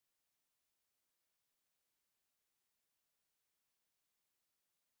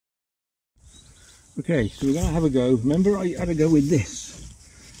Okay, so we're going to have a go. Remember, I had a go with this.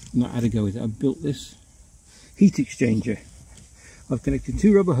 Not had a go with it. I built this heat exchanger. I've connected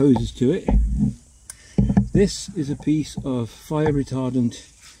 2 rubber hoses to it. This is a piece of fire retardant.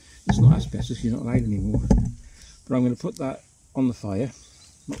 It's not asbestos, you're not allowed anymore. But I'm going to put that on the fire.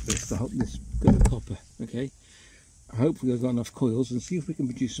 Not this, this bit of copper. Okay. Hopefully I've got enough coils and see if we can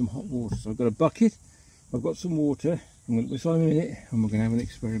produce some hot water. So I've got a bucket. I've got some water. I'm going to put some in it, and we're going to have an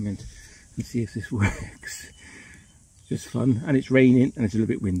experiment and see if this works. It's just fun, and it's raining and it's a little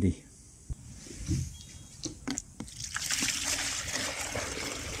bit windy.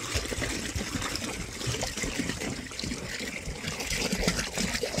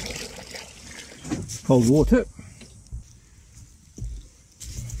 Cold water.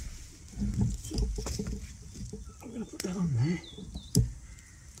 I'm going to put that on there.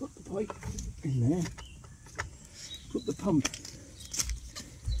 Put the pipe in there. Put the pump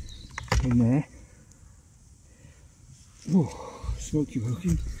in there. Oh, smoky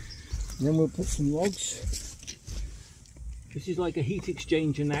smoky. Then we'll put some logs. This is like a heat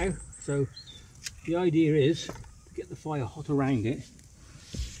exchanger now, so the idea is to get the fire hot around it.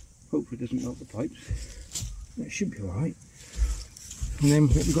 Hopefully it doesn't melt the pipes. That should be alright. And then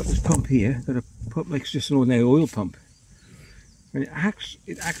we've got this pump here that a pump makes just an ordinary oil pump. And it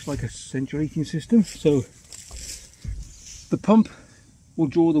acts like a central heating system. So the pump will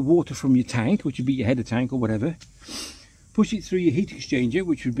draw the water from your tank, which would be your header tank or whatever, push it through your heat exchanger,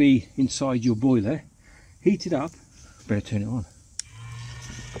 which would be inside your boiler, heat it up. Better turn it on.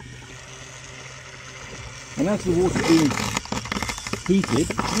 And as the water being heated,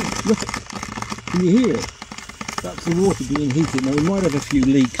 look, can you hear it? That's the water being heated. Now we might have a few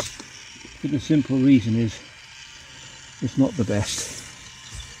leaks, but the simple reason is it's not the best.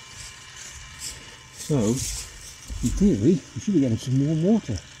 So in theory we should be getting some warm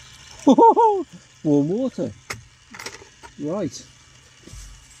water. Warm water, right.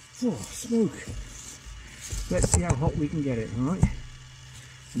 Oh, smoke. Let's see how hot we can get it. Alright,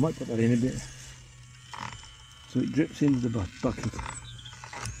 I might put that in a bit so it drips into the bucket.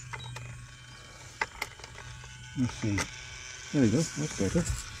 Let's see. There we go, that's better.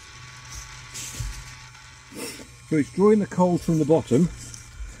 So it's drawing the cold from the bottom,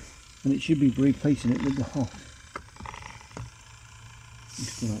 and it should be replacing it with the hot.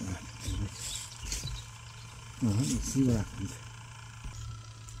 Just like that. Alright, let's see what happens.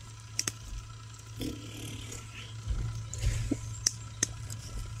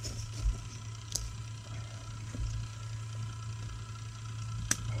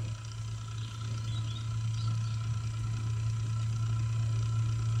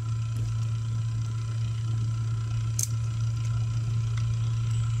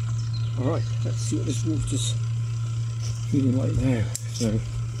 Alright, let's see what this water's feeling like now. So,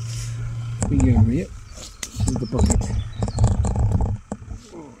 we go over here with the bucket.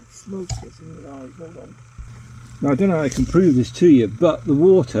 Oh, it smokes gets in the eyes, hold on. Now I don't know how I can prove this to you, but the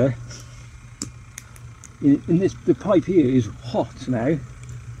water in this, the pipe here is hot now.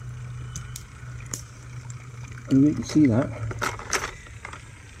 And you can see that.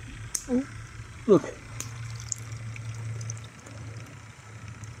 Oh, look.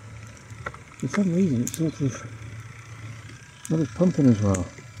 For some reason it's sort of pumping as well.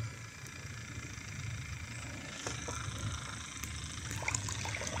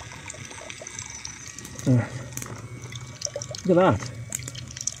 Look at that.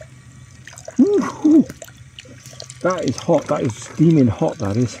 Woo-hoo. That is hot, that is steaming hot,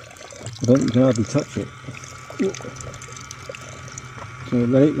 that is. I don't think you can hardly touch it. So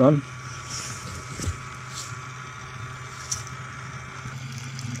let it run.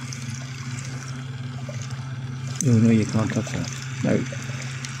 Oh no, you can't touch that. No,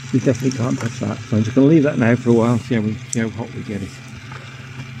 you definitely can't touch that. So I'm just going to leave that now for a while, see how hot we get it.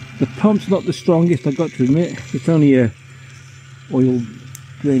 The pump's not the strongest, I've got to admit. It's only a oil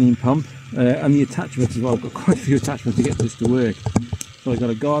draining pump, and the attachments as well. I've got quite a few attachments to get this to work. So I've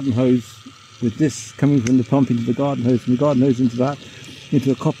got a garden hose with this coming from the pump into the garden hose, from the garden hose into that,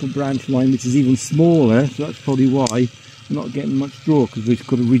 into a copper branch line, which is even smaller. So that's probably why we're not getting much draw, because we've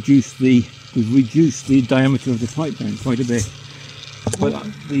got to reduce the diameter of the pipe down quite a bit. But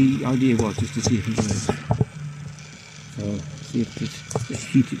the idea was just to see if it works. So see if this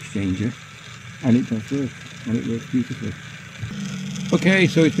heat exchanger, and it does work, and it works beautifully. Okay,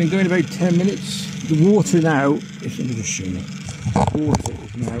 so it's been going about 10 minutes. The water now, let me just show you. The water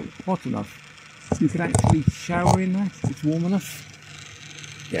is now hot enough. You can actually shower in that. It's warm enough.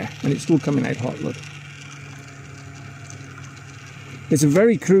 Yeah, and it's still coming out hot, look. It's a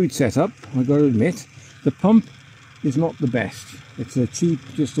very crude setup, I've got to admit. The pump is not the best. It's a cheap,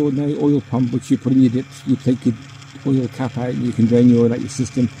 just ordinary oil pump which you put in your dips. You take your oil cap out and you can drain your oil out your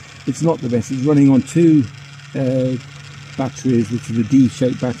system. It's not the best. It's running on two batteries, which are the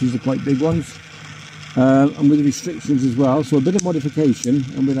D-shaped batteries, the quite big ones, and with restrictions as well. So a bit of modification,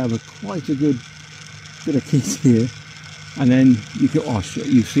 and we'll have quite a good bit of kit here. And then you can,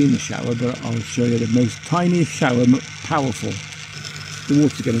 you've seen the shower, but I'll show you the most tiniest shower, powerful. The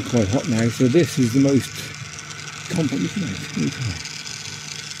water's getting quite hot now, so this is the most compact.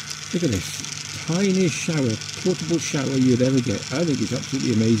 Look at this. Tiniest shower, portable shower you'd ever get. I think it's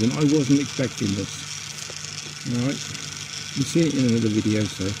absolutely amazing. I wasn't expecting this. Alright, you've seen it in another video.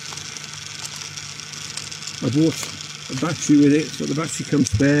 So I bought a battery with it, so the battery comes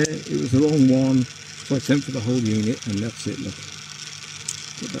spare. It was the wrong one, so I sent for the whole unit, and that's it. Look,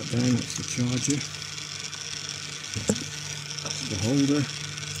 put that down. That's the charger, that's the holder.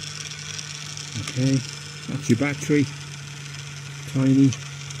 Okay, that's your battery. Tiny.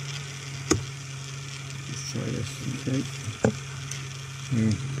 Try this, okay.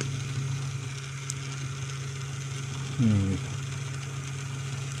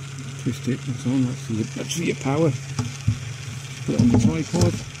 Twist it, that's on, that's your power. Put it on the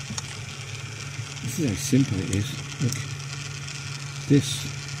tripod. This is how simple it is. Look. This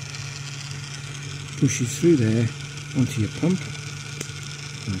pushes through there onto your pump,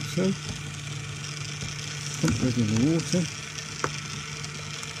 like so. Pump goes in the water.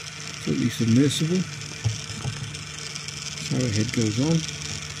 Totally submersible. Shower head goes on.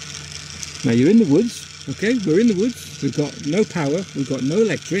 Now you're in the woods, okay? We're in the woods. We've got no power. We've got no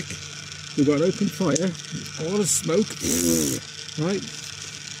electric. We've got open fire. All the smoke. Right?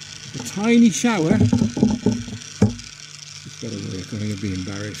 A tiny shower. It's got to work. I'm going to be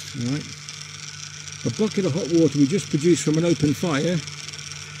embarrassed. Right? A bucket of hot water we just produced from an open fire.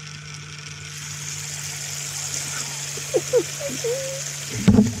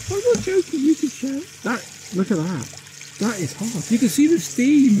 I'm not joking. You can show that. Look at that. That is hot. You can see the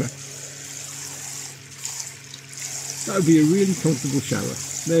steam. That would be a really comfortable shower.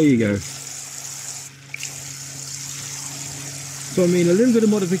 There you go. So I mean, a little bit of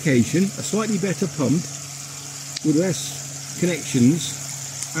modification, a slightly better pump with less connections,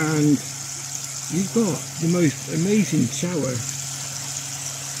 and you've got the most amazing shower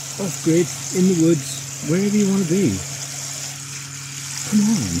off grid, in the woods, wherever you want to be. Come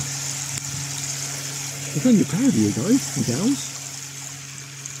on. I'm very proud of you guys and gals.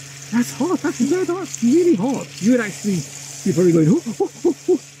 That's hot, that's really hot. You're probably going, oh, oh, oh,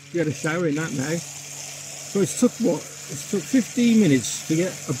 oh. You had a shower in that now. So it's took what? It's took 15 minutes to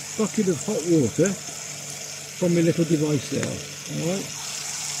get a bucket of hot water from my little device there. Alright.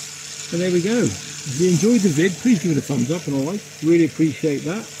 And there we go. If you enjoyed the vid, please give it a thumbs up and alright. Really appreciate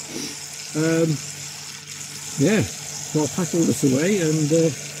that. Yeah, so I'll pack all this away and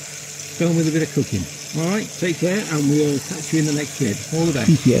go on with a bit of cooking. Alright, take care, and we'll catch you in the next vid. All the best.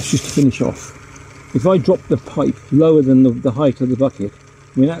 PPS, just to finish off. If I drop the pipe lower than the height of the bucket,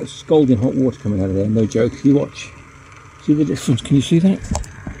 I mean, that's scalding hot water coming out of there, no joke. You watch. See the difference? Can you see that?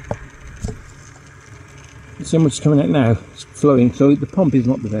 So much coming out now, it's flowing, so the pump is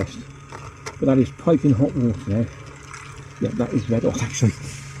not the best. But that is piping hot water there. Yeah, that is red hot actually.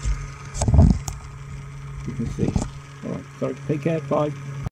 You can see. Alright, sorry, take care, bye.